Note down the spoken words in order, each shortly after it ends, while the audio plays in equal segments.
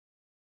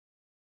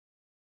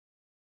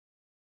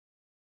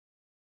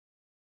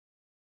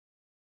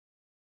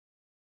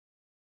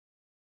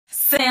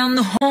Sound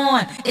the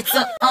horn, it's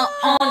a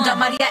on. Got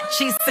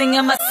mariachis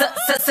singing my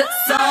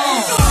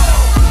song.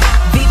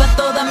 Viva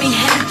toda mi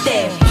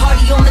gente,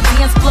 party on the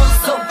dance floor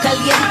so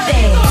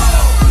caliente.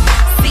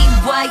 See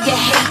why you're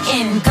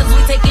hating, cause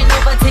we taking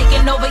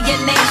over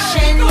your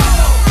nation.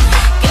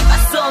 Que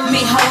pasó,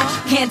 mijo?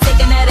 Can't take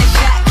another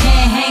shot,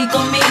 can't hang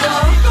conmigo.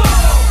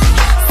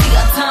 See,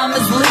 our time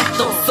is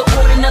lethal, so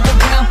order another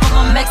round for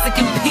my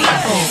Mexican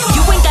people.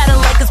 You ain't gotta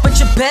like us, but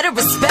you better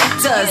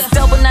respect us.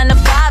 Double 9 to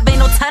 5, ain't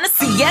no time to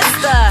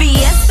siesta.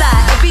 Fiesta,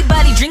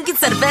 everybody drinking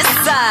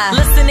cerveza.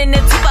 Listening to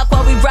Tupac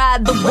while we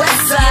ride the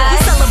west side. We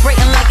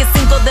celebrating like it's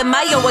Cinco de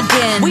Mayo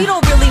again. We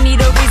don't really need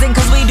a reason,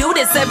 cause we do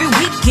this every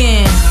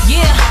weekend.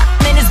 Yeah,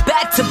 man, it's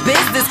back to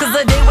business, cause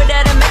a day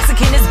without a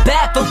Mexican is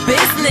bad for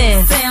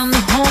business. Sound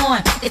the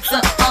horn, it's a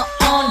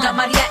on. Got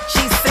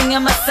mariachis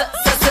singing my song.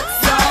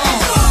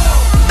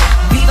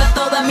 Viva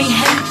toda mi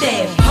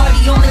gente,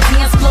 party on the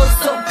dance floor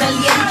so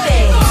caliente.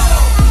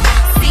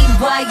 See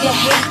why you're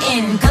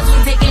hating, cause we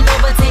taking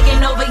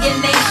over your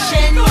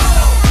nation.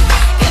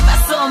 Que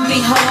pasó,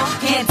 mijo?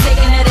 Can't take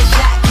another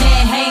shot,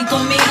 can't hang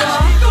conmigo.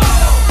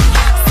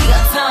 See,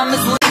 our time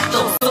is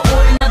lethal, so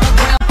order another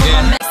round for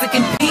my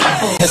Mexican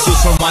people.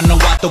 Jesus from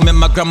Guanajuato, met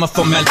my grandma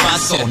from El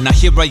Paso. Now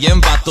here I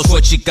am, vato,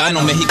 soy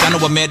Chicano,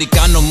 Mexicano,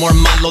 Americano, more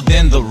malo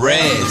than the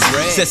rest.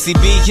 Cecy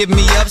B, hit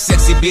me up,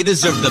 Sexy B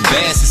deserve the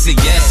best. It's a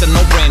yes, a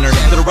no-brainer,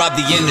 Lil Rob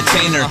the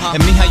entertainer.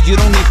 And mija, you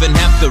don't even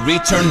have to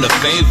return the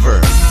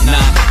favor.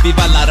 Nah,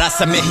 viva la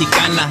raza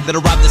mexicana,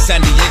 Lil Rob de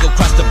San Diego,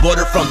 crossed the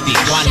border from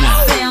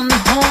Tijuana. Sound the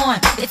horn,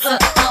 it's a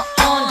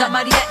on. Got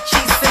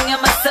mariachis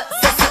singing my song.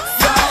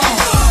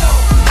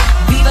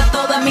 Viva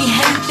toda mi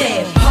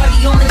gente,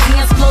 party on the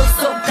dance floor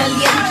so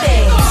caliente.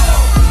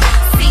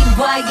 See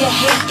why you're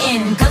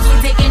hating, cause we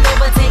taking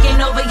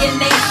over your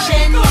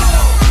nation.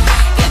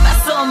 Que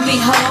pasó,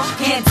 mijo?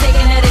 Can't take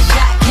another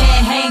shot,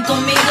 can't hang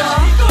conmigo.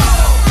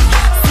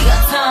 See,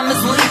 our time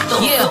is lethal,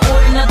 so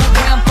order another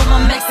round for my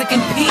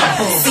Mexican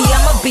people. See,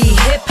 I'ma be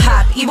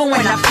hip-hop, even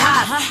when I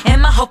pop.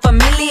 And my whole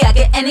familia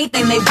get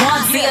anything they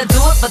want. See, I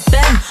do it for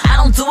them, I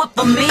don't do it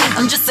for me.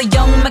 I'm just a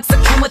young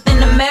Mexican